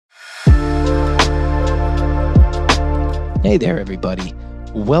Hey there, everybody.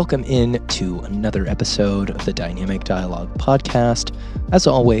 Welcome in to another episode of the Dynamic Dialogue podcast. As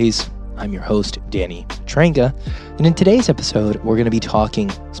always, I'm your host, Danny Petranga, and in today's episode, we're going to be talking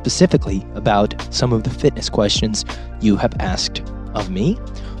specifically about some of the fitness questions you have asked of me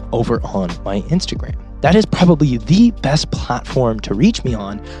over on my Instagram. That is probably the best platform to reach me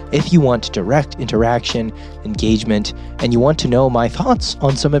on if you want direct interaction, engagement, and you want to know my thoughts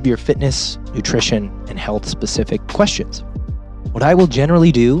on some of your fitness, nutrition, and health-specific questions. What I will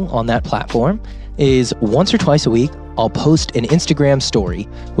generally do on that platform is once or twice a week, I'll post an Instagram story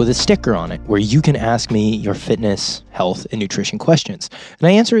with a sticker on it where you can ask me your fitness, health, and nutrition questions. And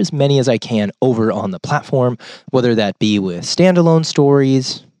I answer as many as I can over on the platform, whether that be with standalone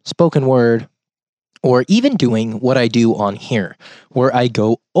stories, spoken word, or even doing what I do on here, where I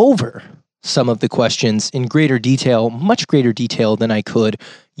go over some of the questions in greater detail, much greater detail than I could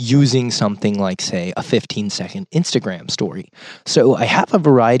using something like, say, a 15-second Instagram story. So I have a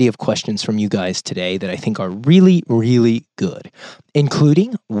variety of questions from you guys today that I think are really, really good,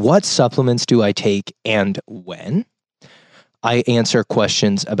 including what supplements do I take and when? I answer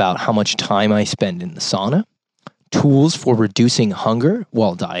questions about how much time I spend in the sauna, tools for reducing hunger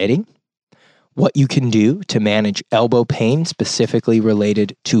while dieting, what you can do to manage elbow pain specifically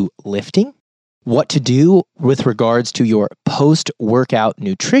related to lifting, what to do with regards to your post-workout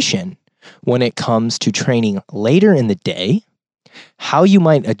nutrition when it comes to training later in the day, how you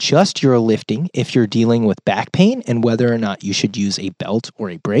might adjust your lifting if you're dealing with back pain and whether or not you should use a belt or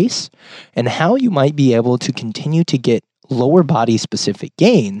a brace, and how you might be able to continue to get lower body specific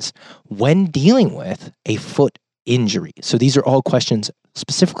gains when dealing with a foot injury. So these are all questions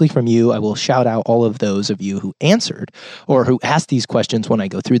specifically from you. I will shout out all of those of you who answered or who asked these questions when I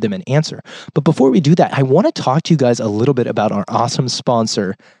go through them and answer. But before we do that, I want to talk to you guys a little bit about our awesome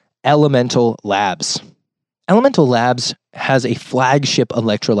sponsor, Elemental Labs. Elemental Labs has a flagship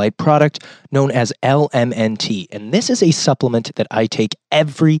electrolyte product known as LMNT, and this is a supplement that I take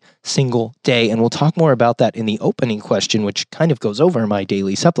every single day, and we'll talk more about that in the opening question, which kind of goes over my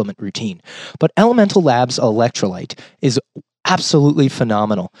daily supplement routine. But Elemental Labs electrolyte is absolutely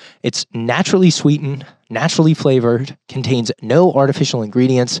phenomenal. It's naturally sweetened, naturally flavored, contains no artificial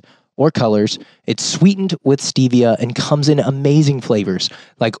ingredients or colors. It's sweetened with stevia and comes in amazing flavors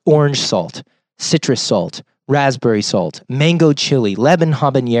like orange salt, citrus salt, raspberry salt, mango chili, lemon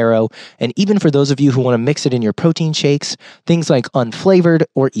habanero, and even for those of you who want to mix it in your protein shakes, things like unflavored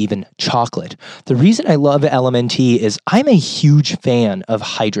or even chocolate. The reason I love LMNT is I'm a huge fan of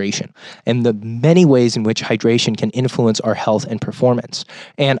hydration and the many ways in which hydration can influence our health and performance.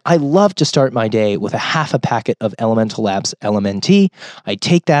 And I love to start my day with a half a packet of Elemental Labs LMNT. I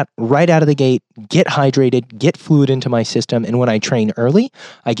take that right out of the gate, get hydrated, get fluid into my system, and when I train early,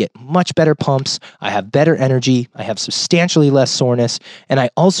 I get much better pumps, I have better energy, I have substantially less soreness, and I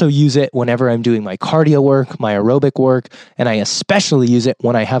also use it whenever I'm doing my cardio work, my aerobic work, and I especially use it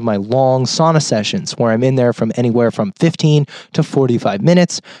when I have my long sauna sessions where I'm in there from anywhere from 15 to 45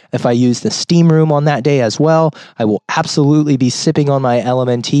 minutes. If I use the steam room on that day as well, I will absolutely be sipping on my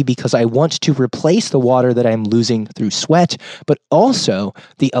LMNT because I want to replace the water that I'm losing through sweat, but also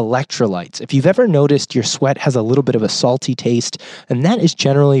the electrolytes. If you've ever noticed your sweat has a little bit of a salty taste, and that is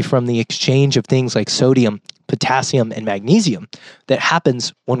generally from the exchange of things like sodium, potassium, and magnesium that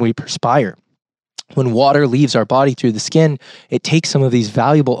happens when we perspire. When water leaves our body through the skin, it takes some of these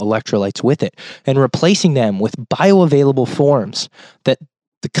valuable electrolytes with it, and replacing them with bioavailable forms that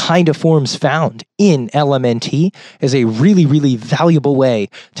the kind of forms found in LMNT is a really, really valuable way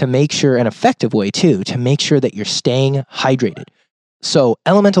to make sure, an effective way too, to make sure that you're staying hydrated. So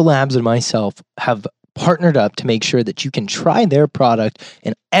Elemental Labs and myself have partnered up to make sure that you can try their product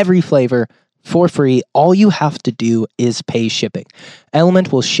in every flavor for free. All you have to do is pay shipping.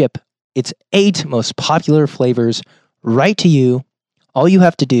 Element will ship its 8 most popular flavors right to you. All you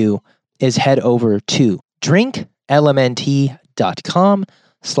have to do is head over to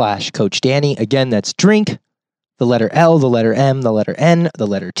drinklmnt.com/Coach Danny. Again, that's drink, the letter L, the letter M, the letter N, the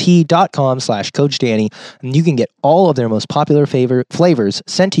letter T.com/Coach Danny. And you can get all of their most popular flavors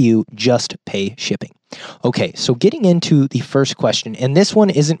sent to you, just pay shipping. Okay, so getting into the first question, and this one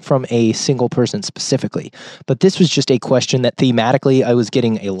isn't from a single person specifically, but this was just a question that thematically I was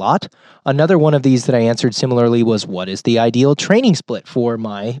getting a lot. Another one of these that I answered similarly was, what is the ideal training split for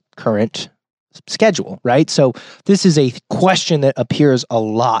my current schedule, right? So this is a question that appears a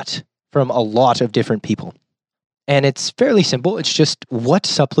lot from a lot of different people. And it's fairly simple. It's just, what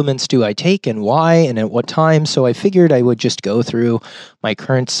supplements do I take and why and at what time? So I figured I would just go through my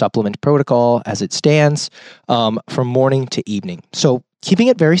current supplement protocol as it stands from morning to evening. So keeping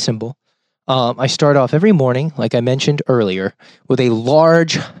it very simple, I start off every morning, like I mentioned earlier, with a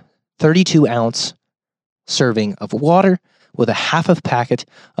large 32-ounce serving of water with a half of packet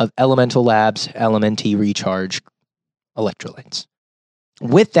of Elemental Labs LMNT Recharge electrolytes.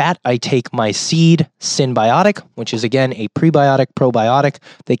 With that, I take my Seed Synbiotic, which is again a prebiotic probiotic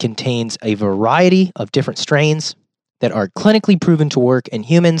that contains a variety of different strains that are clinically proven to work in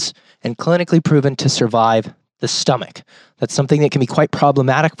humans and clinically proven to survive the stomach. That's something that can be quite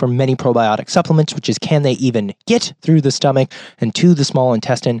problematic for many probiotic supplements, which is can they even get through the stomach and to the small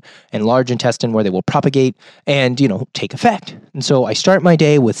intestine and large intestine where they will propagate and, take effect. And so I start my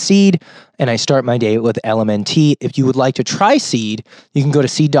day with Seed and I start my day with LMNT. If you would like to try Seed, you can go to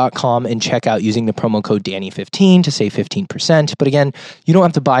seed.com and check out using the promo code Danny15 to save 15%. But again, you don't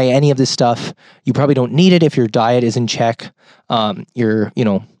have to buy any of this stuff. You probably don't need it if your diet is in check.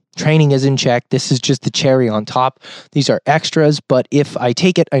 Training is in check. This is just the cherry on top. These are extras, but if I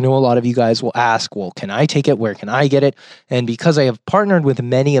take it, I know a lot of you guys will ask, well, can I take it? Where can I get it? And because I have partnered with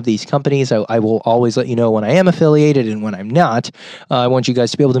many of these companies, I will always let you know when I am affiliated and when I'm not. I want you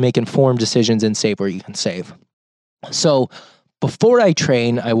guys to be able to make informed decisions and save where you can save. So before I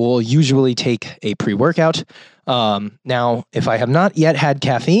train, I will usually take a pre-workout. Now, if I have not yet had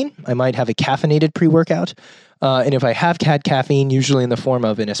caffeine, I might have a caffeinated pre-workout. And if I have had caffeine, usually in the form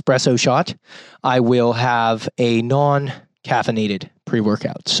of an espresso shot, I will have a non-caffeinated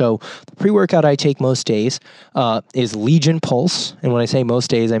pre-workout. So the pre-workout I take most days is Legion Pulse. And when I say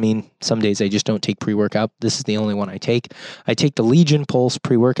most days, I mean some days I just don't take pre-workout. This is the only one I take. I take the Legion Pulse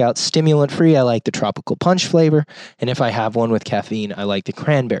pre-workout stimulant-free. I like the tropical punch flavor. And if I have one with caffeine, I like the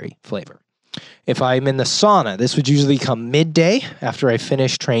cranberry flavor. If I'm in the sauna, this would usually come midday after I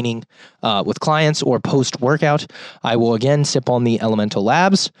finish training with clients or post-workout. I will again sip on the Elemental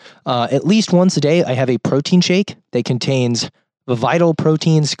Labs. At least once a day, I have a protein shake that contains the Vital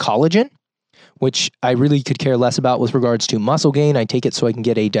Proteins collagen, which I really could care less about with regards to muscle gain. I take it so I can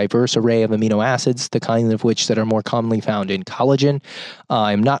get a diverse array of amino acids, the kind of which that are more commonly found in collagen.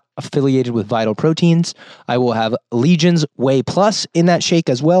 I'm not affiliated with Vital Proteins. I will have Legion's Whey Plus in that shake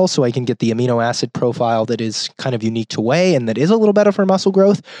as well, so I can get the amino acid profile that is kind of unique to whey and that is a little better for muscle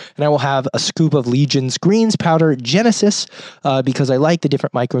growth. And I will have a scoop of Legion's Greens Powder Genesis because I like the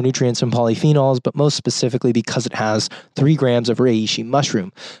different micronutrients and polyphenols, but most specifically because it has 3 grams of reishi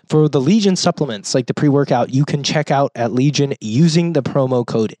mushroom. For the Legion supplements, like the pre-workout, you can check out at Legion using the promo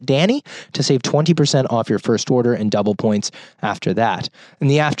code Danny to save 20% off your first order and double points after that. In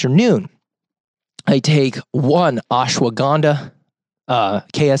the afternoon, I take one ashwagandha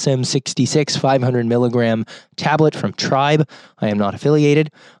KSM 66 500 milligram tablet from Tribe. I am not affiliated.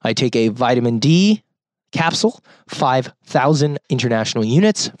 I take a vitamin D capsule, 5,000 international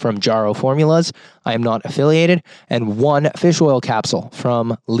units from Jaro Formulas. I am not affiliated. And one fish oil capsule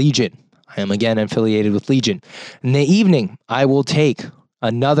from Legion. I am again affiliated with Legion. In the evening, I will take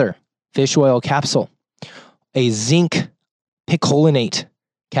another fish oil capsule, a zinc picolinate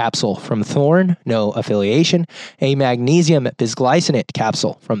capsule from Thorne, no affiliation, a magnesium bisglycinate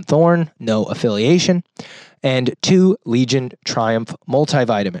capsule from Thorne, no affiliation, and 2 Legion Triumph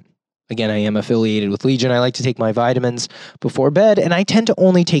multivitamin. Again, I am affiliated with Legion. I like to take my vitamins before bed, and I tend to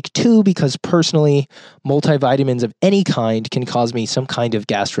only take 2 because personally, multivitamins of any kind can cause me some kind of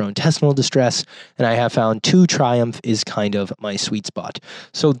gastrointestinal distress, and I have found 2 Triumph is kind of my sweet spot.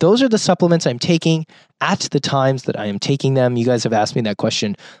 So those are the supplements I'm taking at the times that I am taking them. You guys have asked me that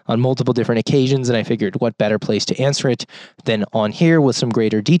question on multiple different occasions, and I figured what better place to answer it than on here with some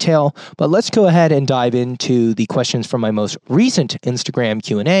greater detail. But let's go ahead and dive into the questions from my most recent Instagram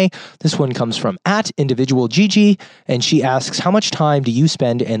Q&A. This one comes from @individualgg, and she asks, how much time do you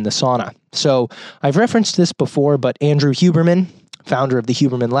spend in the sauna? So I've referenced this before, but Andrew Huberman, founder of the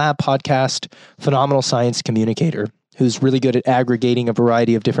Huberman Lab podcast, phenomenal science communicator, who's really good at aggregating a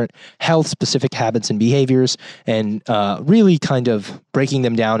variety of different health-specific habits and behaviors and really kind of breaking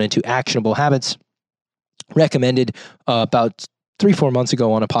them down into actionable habits, recommended about 3-4 months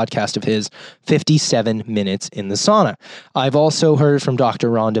ago on a podcast of his, 57 minutes in the sauna. I've also heard from Dr.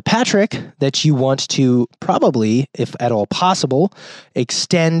 Rhonda Patrick that you want to probably, if at all possible,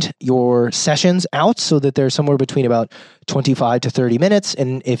 extend your sessions out so that they're somewhere between about 25 to 30 minutes.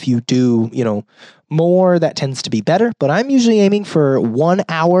 And if you do, more, that tends to be better. But I'm usually aiming for 1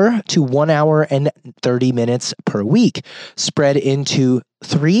 hour to 1 hour and 30 minutes per week, spread into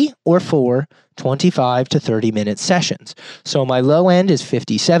 3 or 4 25 to 30 minute sessions. So my low end is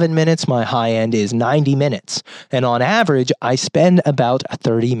 57 minutes, my high end is 90 minutes. And on average, I spend about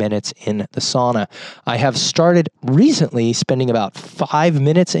 30 minutes in the sauna. I have started recently spending about 5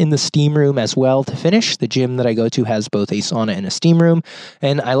 minutes in the steam room as well to finish. The gym that I go to has both a sauna and a steam room.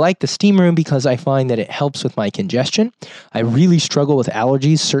 And I like the steam room because I find that it helps with my congestion. I really struggle with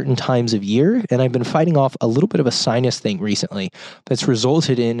allergies certain times of year, and I've been fighting off a little bit of a sinus thing recently that's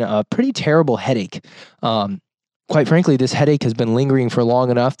resulted in a pretty terrible headache. Quite frankly, this headache has been lingering for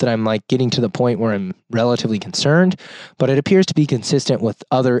long enough that I'm getting to the point where I'm relatively concerned, but it appears to be consistent with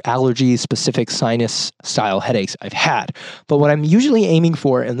other allergy-specific sinus-style headaches I've had. But what I'm usually aiming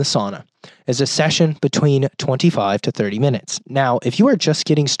for in the sauna is a session between 25 to 30 minutes. Now, if you are just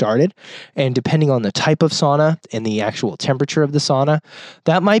getting started, and depending on the type of sauna and the actual temperature of the sauna,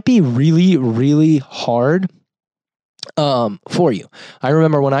 that might be really, really hard for you. I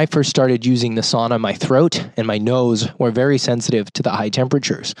remember when I first started using the sauna, my throat and my nose were very sensitive to the high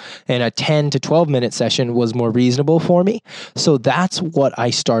temperatures, and a 10 to 12 minute session was more reasonable for me. So that's what I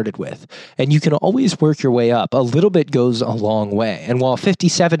started with. And you can always work your way up. A little bit goes a long way. And while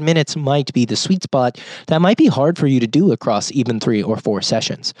 57 minutes might be the sweet spot, that might be hard for you to do across even 3 or 4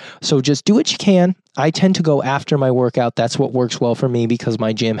 sessions. So just do what you can. I tend to go after my workout. That's what works well for me because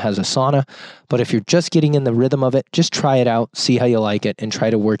my gym has a sauna. But if you're just getting in the rhythm of it, just try it out, see how you like it, and try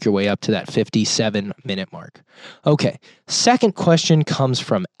to work your way up to that 57-minute mark. Okay, second question comes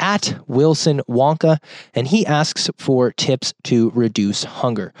from @WilsonWonka, and he asks for tips to reduce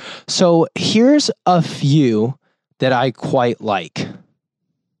hunger. So here's a few that I quite like.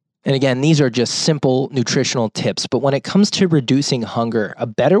 And again, these are just simple nutritional tips, but when it comes to reducing hunger, a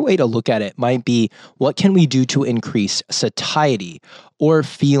better way to look at it might be, what can we do to increase satiety or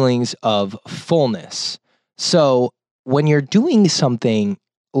feelings of fullness? So when you're doing something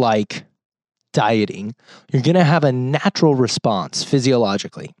like dieting, you're going to have a natural response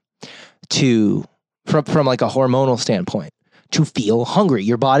physiologically from like a hormonal standpoint, to feel hungry.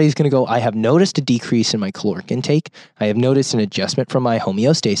 Your body's going to go, I have noticed a decrease in my caloric intake. I have noticed an adjustment from my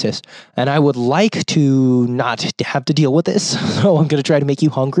homeostasis, and I would like to not have to deal with this. So I'm going to try to make you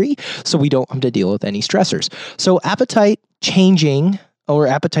hungry so we don't have to deal with any stressors. So appetite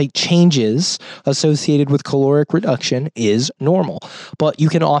changes associated with caloric reduction is normal, but you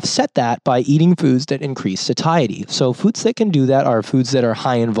can offset that by eating foods that increase satiety. So foods that can do that are foods that are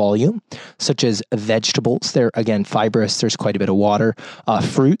high in volume, such as vegetables. They're, again, fibrous. There's quite a bit of water.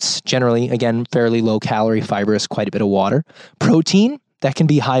 Fruits, generally, again, fairly low calorie, fibrous, quite a bit of water. Protein, that can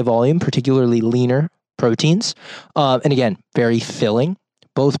be high volume, particularly leaner proteins. And again, very filling.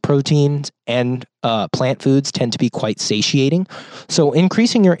 Both proteins and plant foods tend to be quite satiating. So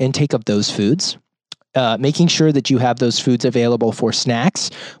increasing your intake of those foods, making sure that you have those foods available for snacks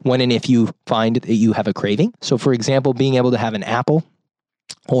when and if you find that you have a craving. So for example, being able to have an apple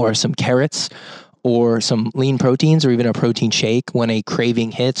or some carrots or some lean proteins or even a protein shake when a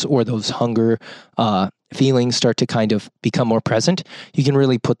craving hits or those hunger feelings start to kind of become more present, you can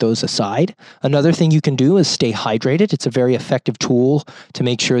really put those aside. Another thing you can do is stay hydrated. It's a very effective tool to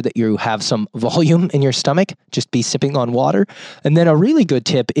make sure that you have some volume in your stomach. Just be sipping on water. And then a really good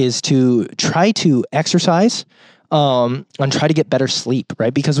tip is to try to exercise and try to get better sleep,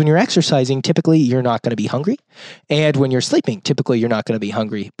 right? Because when you're exercising, typically you're not going to be hungry. And when you're sleeping, typically you're not going to be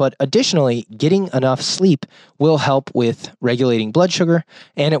hungry. But additionally, getting enough sleep will help with regulating blood sugar,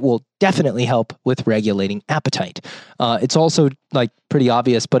 and it will definitely help with regulating appetite. It's also pretty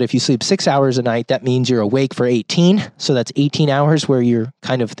obvious, but if you sleep 6 hours a night, that means you're awake for 18. So that's 18 hours where you're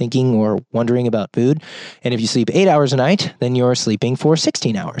kind of thinking or wondering about food. And if you sleep 8 hours a night, then you're sleeping for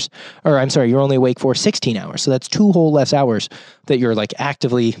 16 hours. Or I'm sorry, you're only awake for 16 hours. So that's 2 whole less hours that you're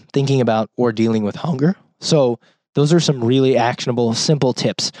actively thinking about or dealing with hunger. So those are some really actionable, simple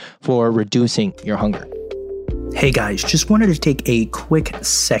tips for reducing your hunger. Hey guys, just wanted to take a quick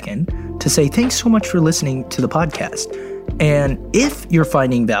second to say thanks so much for listening to the podcast. And if you're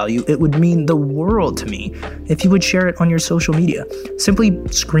finding value, it would mean the world to me if you would share it on your social media. Simply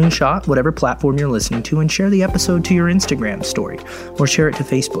screenshot whatever platform you're listening to and share the episode to your Instagram story or share it to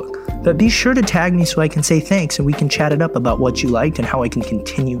Facebook. But be sure to tag me so I can say thanks and we can chat it up about what you liked and how I can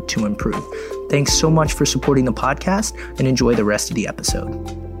continue to improve. Thanks so much for supporting the podcast and enjoy the rest of the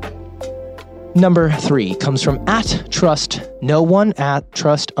episode. Number 3 comes from @TrustNo1,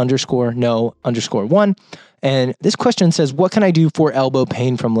 @Trust_No_1. And this question says, what can I do for elbow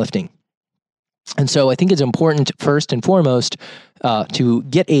pain from lifting? And so I think it's important, first and foremost, to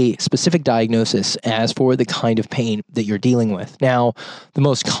get a specific diagnosis as for the kind of pain that you're dealing with. Now, the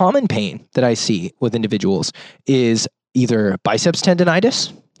most common pain that I see with individuals is either biceps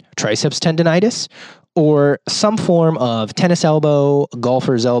tendonitis, triceps tendonitis, or some form of tennis elbow,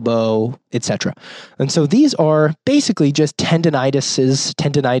 golfer's elbow, etc. And so these are basically just tendinitis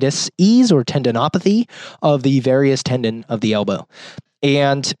or tendinopathy of the various tendon of the elbow.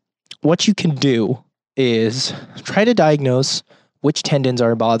 And what you can do is try to diagnose which tendons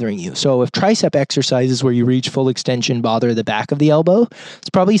are bothering you. So if tricep exercises where you reach full extension bother the back of the elbow, it's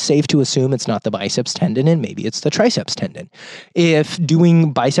probably safe to assume it's not the biceps tendon and maybe it's the triceps tendon. If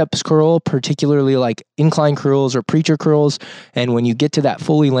doing biceps curl, particularly like incline curls or preacher curls, and when you get to that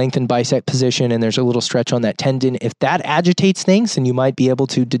fully lengthened bicep position and there's a little stretch on that tendon, if that agitates things, then you might be able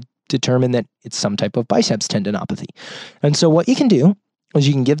to determine that it's some type of biceps tendinopathy. And so what you can do is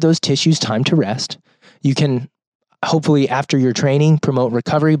you can give those tissues time to rest. You can hopefully, after your training, promote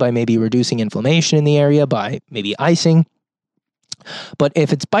recovery by maybe reducing inflammation in the area, by maybe icing. But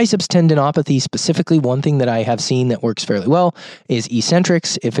if it's biceps tendinopathy specifically, one thing that I have seen that works fairly well is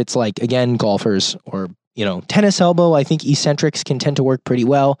eccentrics. If it's like, again, golfers or tennis elbow, I think eccentrics can tend to work pretty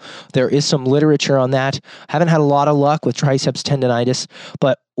well. There is some literature on that. Haven't had a lot of luck with triceps tendonitis,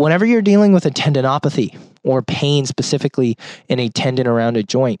 but whenever you're dealing with a tendinopathy or pain specifically in a tendon around a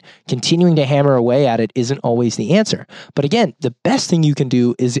joint, continuing to hammer away at it isn't always the answer. But again, the best thing you can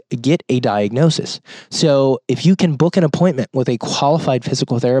do is get a diagnosis. So if you can book an appointment with a qualified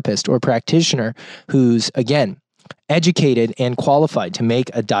physical therapist or practitioner who's, again, educated and qualified to make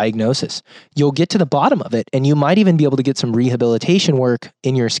a diagnosis, you'll get to the bottom of it, and you might even be able to get some rehabilitation work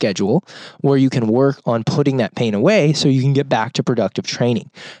in your schedule where you can work on putting that pain away so you can get back to productive training.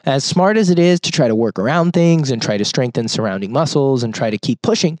 As smart as it is to try to work around things and try to strengthen surrounding muscles and try to keep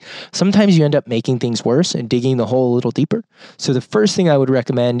pushing, sometimes you end up making things worse and digging the hole a little deeper. So the first thing I would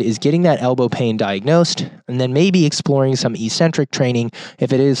recommend is getting that elbow pain diagnosed and then maybe exploring some eccentric training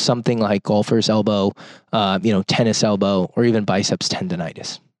if it is something like golfer's elbow, tennis elbow, or even biceps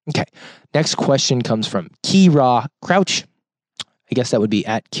tendonitis. Okay, next question comes from Kira Crouch. I guess that would be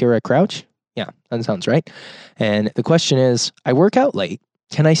at Kira Crouch. Yeah, that sounds right. And the question is, I work out late.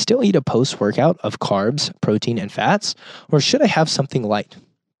 Can I still eat a post-workout of carbs, protein, and fats, or should I have something light?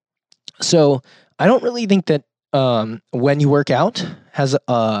 So I don't really think that when you work out has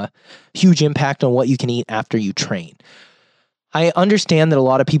a huge impact on what you can eat after you train. I understand that a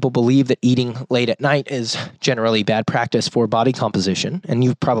lot of people believe that eating late at night is generally bad practice for body composition. And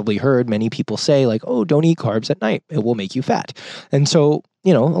you've probably heard many people say like, oh, don't eat carbs at night. It will make you fat. And so,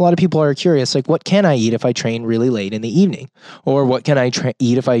 a lot of people are curious, like, what can I eat if I train really late in the evening? Or what can I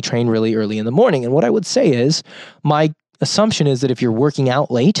eat if I train really early in the morning? And what I would say is my assumption is that if you're working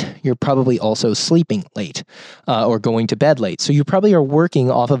out late, you're probably also sleeping late or going to bed late. So you probably are working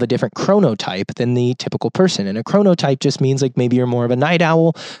off of a different chronotype than the typical person. And a chronotype just means like maybe you're more of a night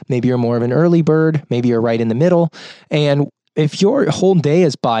owl, maybe you're more of an early bird, maybe you're right in the middle. And if your whole day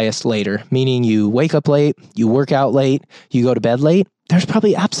is biased later, meaning you wake up late, you work out late, you go to bed late, there's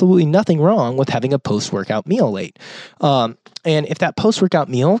probably absolutely nothing wrong with having a post-workout meal late. And if that post-workout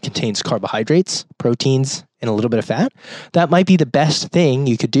meal contains carbohydrates, proteins, and a little bit of fat, that might be the best thing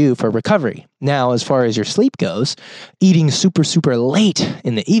you could do for recovery. Now, as far as your sleep goes, eating super, super late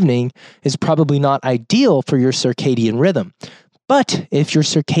in the evening is probably not ideal for your circadian rhythm. But if your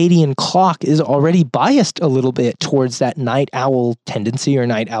circadian clock is already biased a little bit towards that night owl tendency or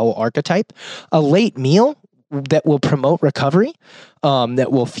night owl archetype, a late meal that will promote recovery,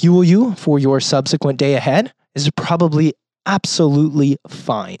 that will fuel you for your subsequent day ahead is probably absolutely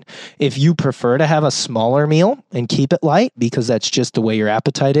fine. If you prefer to have a smaller meal and keep it light because that's just the way your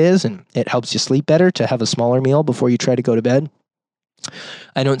appetite is and it helps you sleep better to have a smaller meal before you try to go to bed,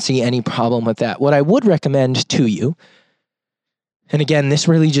 I don't see any problem with that. What I would recommend to you, and again, this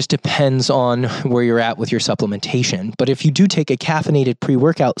really just depends on where you're at with your supplementation. But if you do take a caffeinated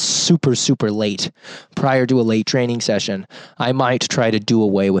pre-workout super, super late prior to a late training session, I might try to do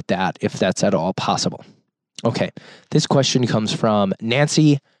away with that if that's at all possible. Okay, this question comes from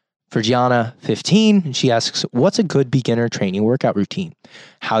Nancy Virgiana 15. She asks, what's a good beginner training workout routine?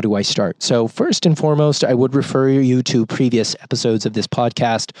 How do I start? So first and foremost, I would refer you to previous episodes of this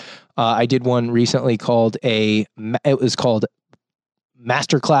podcast. I did one recently called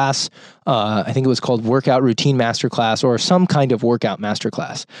Masterclass. I think it was called Workout Routine Masterclass or some kind of workout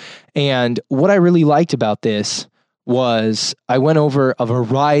masterclass. And what I really liked about this was I went over a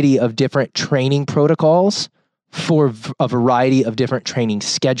variety of different training protocols for a variety of different training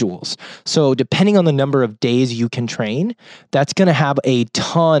schedules. So depending on the number of days you can train, that's going to have a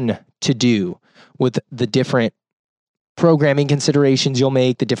ton to do with the different programming considerations you'll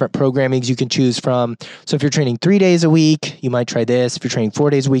make, the different programmings you can choose from. So if you're training 3 days a week, you might try this. If you're training 4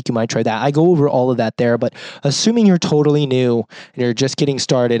 days a week, you might try that. I go over all of that there, but assuming you're totally new and you're just getting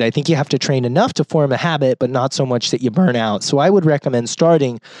started, I think you have to train enough to form a habit, but not so much that you burn out. So I would recommend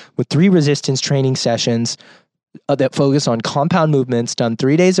starting with 3 resistance training sessions that focus on compound movements done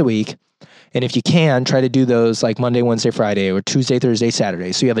 3 days a week. And if you can, try to do those like Monday, Wednesday, Friday, or Tuesday, Thursday,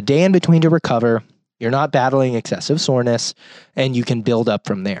 Saturday. So you have a day in between to recover. You're not battling excessive soreness, and you can build up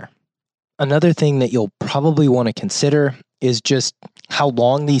from there. Another thing that you'll probably want to consider is just how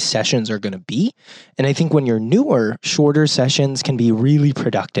long these sessions are going to be. And I think when you're newer, shorter sessions can be really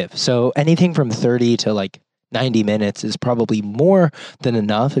productive. So anything from 30 to like 90 minutes is probably more than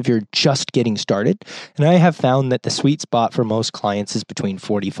enough if you're just getting started. And I have found that the sweet spot for most clients is between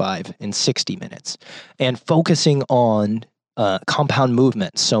 45 and 60 minutes. And focusing on compound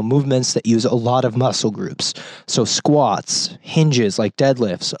movements, so movements that use a lot of muscle groups. So squats, hinges like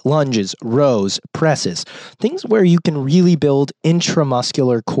deadlifts, lunges, rows, presses, things where you can really build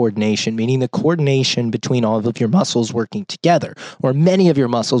intramuscular coordination, meaning the coordination between all of your muscles working together, or many of your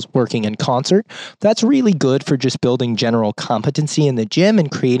muscles working in concert. That's really good for just building general competency in the gym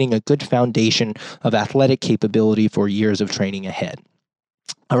and creating a good foundation of athletic capability for years of training ahead.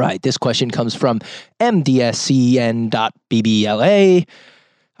 All right, this question comes from mdscn.bbla.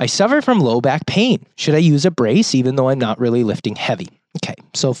 I suffer from low back pain. Should I use a brace even though I'm not really lifting heavy? Okay,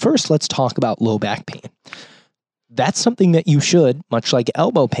 so first let's talk about low back pain. That's something that you should, much like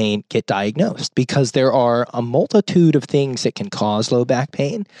elbow pain, get diagnosed because there are a multitude of things that can cause low back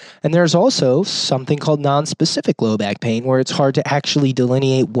pain. And there's also something called nonspecific low back pain where it's hard to actually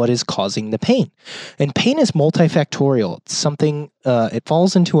delineate what is causing the pain. And pain is multifactorial. It's something, it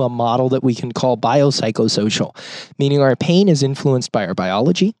falls into a model that we can call biopsychosocial, meaning our pain is influenced by our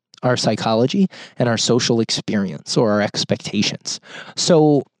biology, our psychology, and our social experience or our expectations.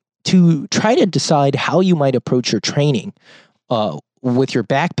 So to try to decide how you might approach your training with your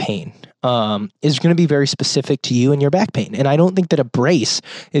back pain is going to be very specific to you and your back pain. And I don't think that a brace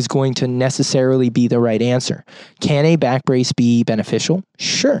is going to necessarily be the right answer. Can a back brace be beneficial?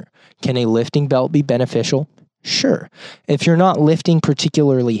 Sure. Can a lifting belt be beneficial? Sure. If you're not lifting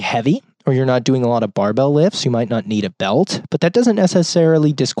particularly heavy, or you're not doing a lot of barbell lifts, you might not need a belt, but that doesn't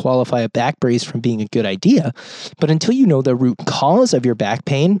necessarily disqualify a back brace from being a good idea. But until you know the root cause of your back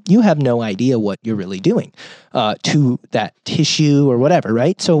pain, you have no idea what you're really doing to that tissue or whatever,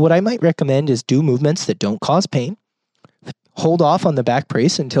 right? So what I might recommend is do movements that don't cause pain, hold off on the back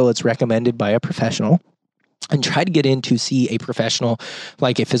brace until it's recommended by a professional, and try to get in to see a professional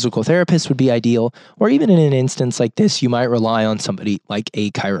like a physical therapist would be ideal, or even in an instance like this, you might rely on somebody like a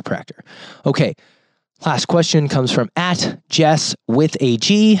chiropractor. Okay, last question comes from @Jess with a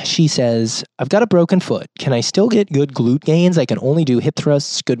G. She says, I've got a broken foot. Can I still get good glute gains? I can only do hip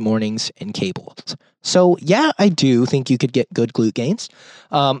thrusts, good mornings, and cables. So yeah, I do think you could get good glute gains.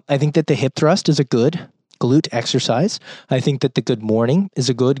 I think that the hip thrust is a good glute exercise. I think that the good morning is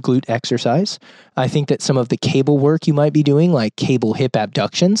a good glute exercise. I think that some of the cable work you might be doing, like cable hip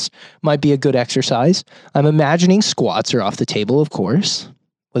abductions, might be a good exercise. I'm imagining squats are off the table, of course.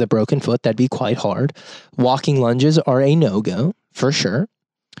 With a broken foot, that'd be quite hard. Walking lunges are a no-go, for sure.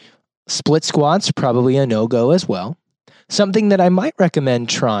 Split squats, probably a no-go as well. Something that I might recommend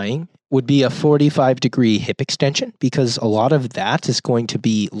trying would be a 45-degree hip extension, because a lot of that is going to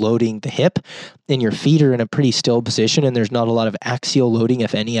be loading the hip, and your feet are in a pretty still position, and there's not a lot of axial loading,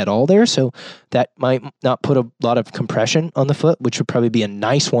 if any, at all there. So that might not put a lot of compression on the foot, which would probably be a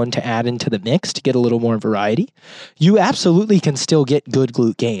nice one to add into the mix to get a little more variety. You absolutely can still get good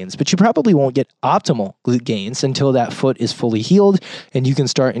glute gains, but you probably won't get optimal glute gains until that foot is fully healed and you can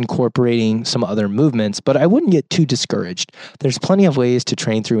start incorporating some other movements. But I wouldn't get too discouraged. There's plenty of ways to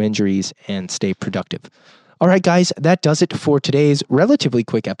train through injuries and stay productive. All right, guys, that does it for today's relatively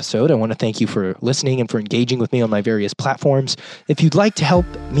quick episode. I want to thank you for listening and for engaging with me on my various platforms. If you'd like to help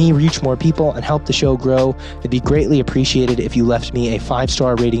me reach more people and help the show grow, it'd be greatly appreciated if you left me a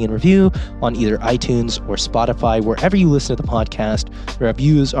 5-star rating and review on either iTunes or Spotify, wherever you listen to the podcast. The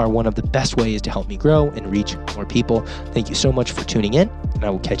reviews are one of the best ways to help me grow and reach more people. Thank you so much for tuning in, and I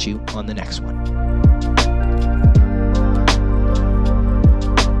will catch you on the next one.